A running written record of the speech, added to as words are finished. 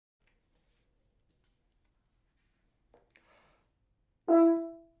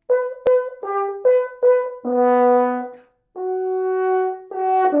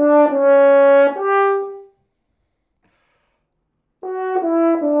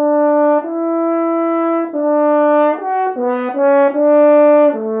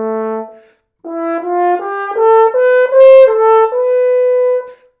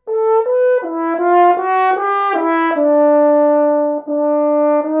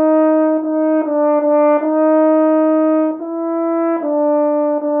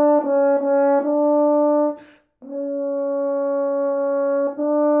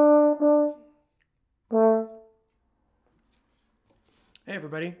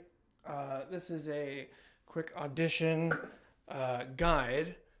everybody. This is a quick audition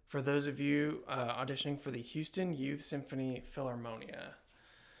guide for those of you auditioning for the Houston Youth Symphony Philharmonia.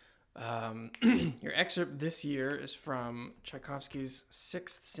 Your excerpt this year is from Tchaikovsky's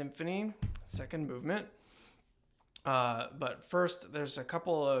Sixth Symphony, second movement. But first, there's a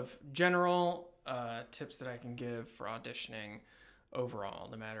couple of general tips that I can give for auditioning overall,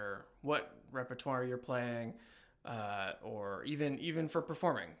 no matter what repertoire you're playing, or even for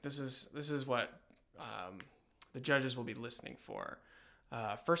performing. This is what the judges will be listening for.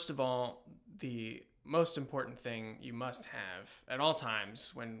 First of all, the most important thing you must have at all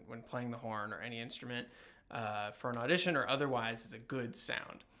times when playing the horn or any instrument for an audition or otherwise is a good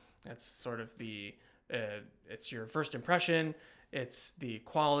sound. That's sort of it's your first impression. It's the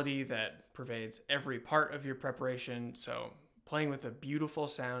quality that pervades every part of your preparation. So playing with a beautiful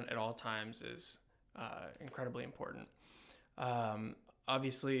sound at all times is incredibly important.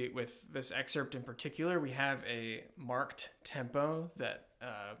 Obviously, with this excerpt in particular, we have a marked tempo that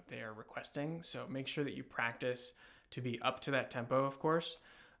they are requesting. So make sure that you practice to be up to that tempo, of course.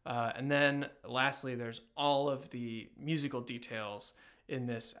 And then lastly, there's all of the musical details in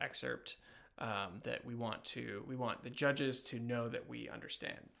this excerpt that we want the judges to know that we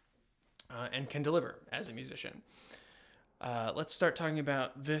understand and can deliver as a musician. Let's start talking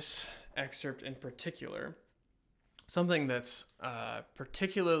about this excerpt in particular. Something that's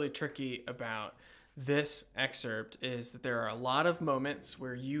particularly tricky about this excerpt is that there are a lot of moments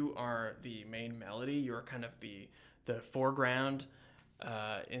where you are the main melody. You're kind of the foreground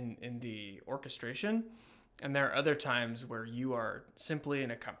in the orchestration. And there are other times where you are simply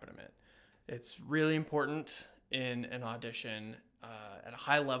an accompaniment. It's really important in an audition at a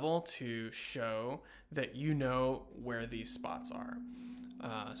high level to show that you know where these spots are.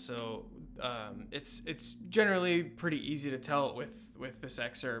 It's generally pretty easy to tell with this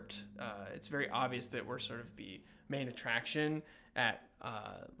excerpt. It's very obvious that we're sort of the main attraction at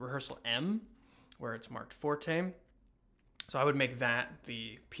rehearsal M, where it's marked forte. So I would make that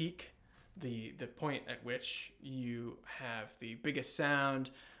the peak, the point at which you have the biggest sound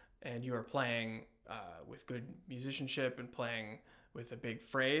and you are playing with good musicianship and playing with a big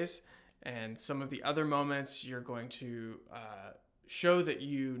phrase. And some of the other moments you're going to show that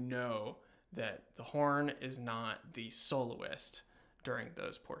you know that the horn is not the soloist during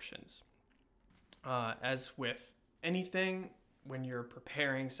those portions. As with anything, when you're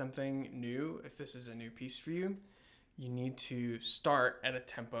preparing something new, if this is a new piece for you, you need to start at a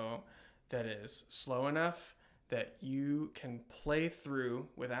tempo that is slow enough that you can play through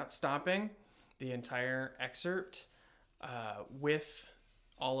without stopping the entire excerpt with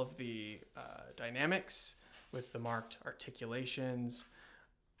all of the dynamics, with the marked articulations,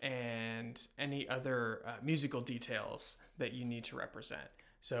 and any other musical details that you need to represent.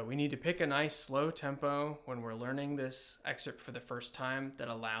 So we need to pick a nice slow tempo when we're learning this excerpt for the first time that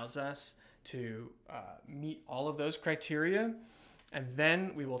allows us to meet all of those criteria, and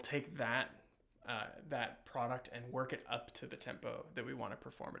then we will take that product and work it up to the tempo that we want to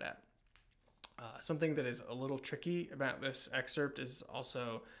perform it at. Something that is a little tricky about this excerpt is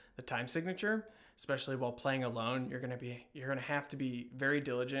also the time signature, especially while playing alone. You're gonna have to be very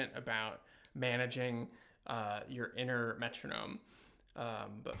diligent about managing your inner metronome.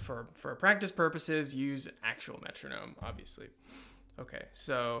 But for practice purposes, use an actual metronome, obviously. Okay,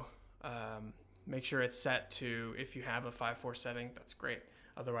 so make sure it's set to, if you have a 5/4 setting, that's great.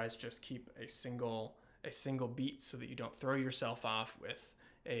 Otherwise, just keep a single beat so that you don't throw yourself off with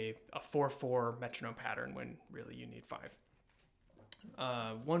a 4/4 metronome pattern when really you need 5.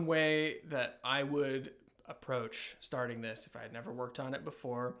 One way that I would approach starting this, if I had never worked on it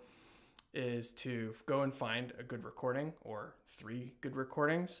before, is to go and find a good recording or 3 good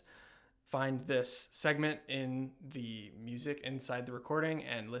recordings. Find this segment in the music inside the recording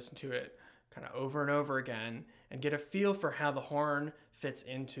and listen to it kind of over and over again and get a feel for how the horn fits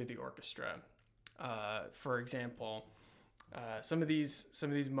into the orchestra. For example, some of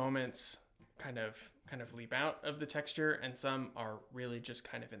these moments kind of leap out of the texture, and some are really just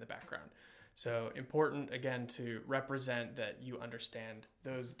kind of in the background. So important, again, to represent that you understand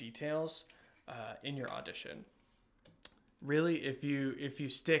those details in your audition. Really, if you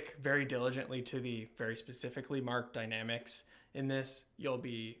stick very diligently to the very specifically marked dynamics in this, you'll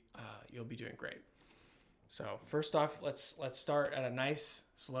be doing great. So first off, let's start at a nice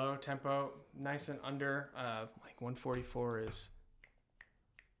slow tempo, nice and under, like 144 is.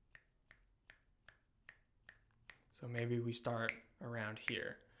 So maybe we start around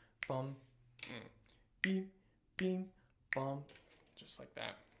here. Bum, beep, beam, bum, just like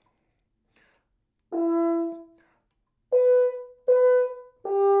that.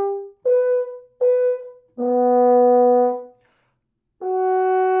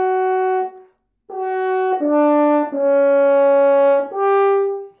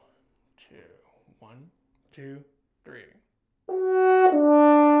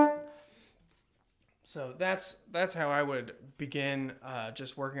 So that's how I would begin,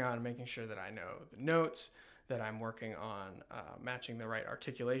 just working on making sure that I know the notes, that I'm working on matching the right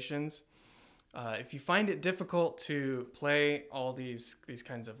articulations. If you find it difficult to play all these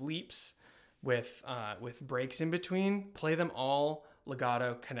kinds of leaps with breaks in between, play them all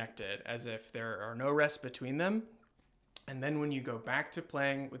legato connected, as if there are no rests between them. And then when you go back to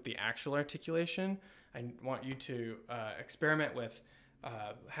playing with the actual articulation, I want you to experiment with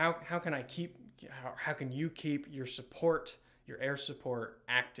how can you keep your support, your air support,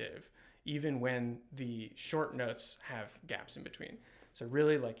 active even when the short notes have gaps in between. So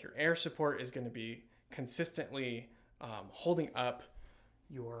really, like, your air support is going to be consistently holding up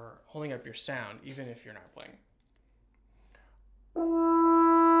your sound even if you're not playing.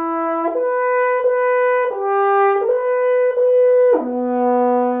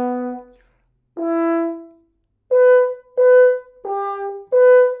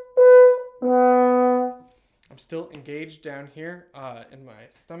 I'm still engaged down here in my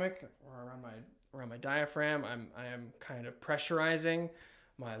stomach or around my diaphragm. I am kind of pressurizing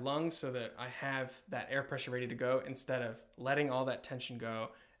my lungs so that I have that air pressure ready to go instead of letting all that tension go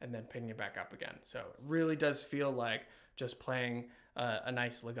and then picking it back up again. So it really does feel like just playing a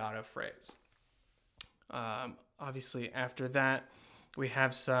nice legato phrase. Obviously, after that, we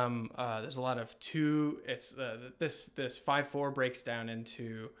have some. There's a lot of two. It's this 5/4 breaks down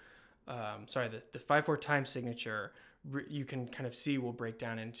into. The 5/4 time signature, you can kind of see, will break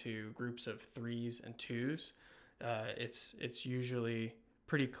down into groups of 3s and 2s. It's usually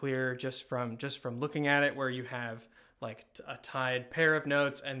pretty clear just from looking at it, where you have like a tied pair of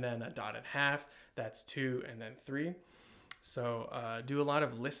notes and then a dotted half. That's 2 and then 3. So do a lot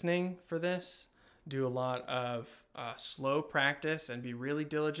of listening for this. Do a lot of slow practice and be really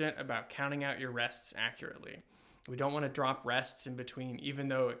diligent about counting out your rests accurately. We don't want to drop rests in between, even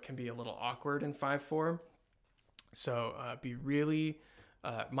though it can be a little awkward in 5/4. So be really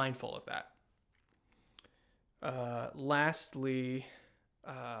mindful of that. Lastly,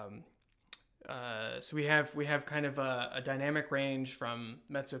 so we have kind of a dynamic range from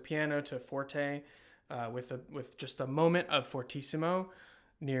mezzo piano to forte, with just a moment of fortissimo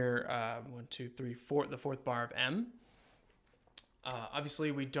near 1, 2, 3, 4, the 4th bar of M.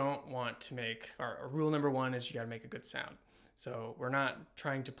 Obviously, we don't want to make our rule number 1 is you got to make a good sound. So we're not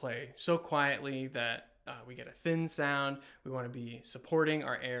trying to play so quietly that we get a thin sound. We want to be supporting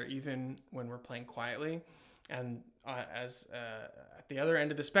our air even when we're playing quietly. And as at the other end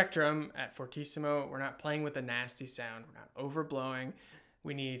of the spectrum, at fortissimo, we're not playing with a nasty sound. We're not overblowing.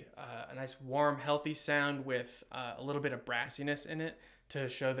 We need a nice, warm, healthy sound with a little bit of brassiness in it to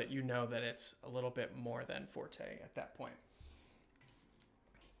show that you know that it's a little bit more than forte at that point.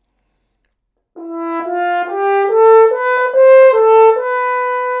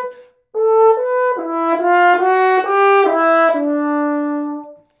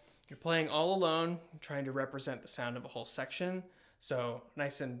 You're playing all alone, trying to represent the sound of a whole section. So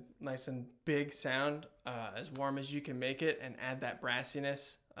nice and big sound, as warm as you can make it, and add that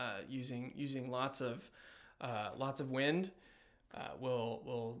brassiness using lots of wind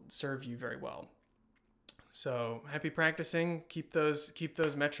will serve you very well. So happy practicing. Keep those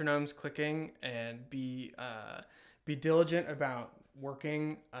metronomes clicking, and be diligent about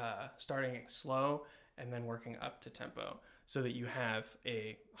working, starting slow and then working up to tempo, so that you have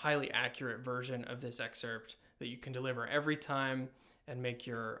a highly accurate version of this excerpt that you can deliver every time and make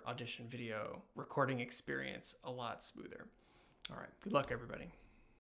your audition video recording experience a lot smoother. All right, good luck, everybody.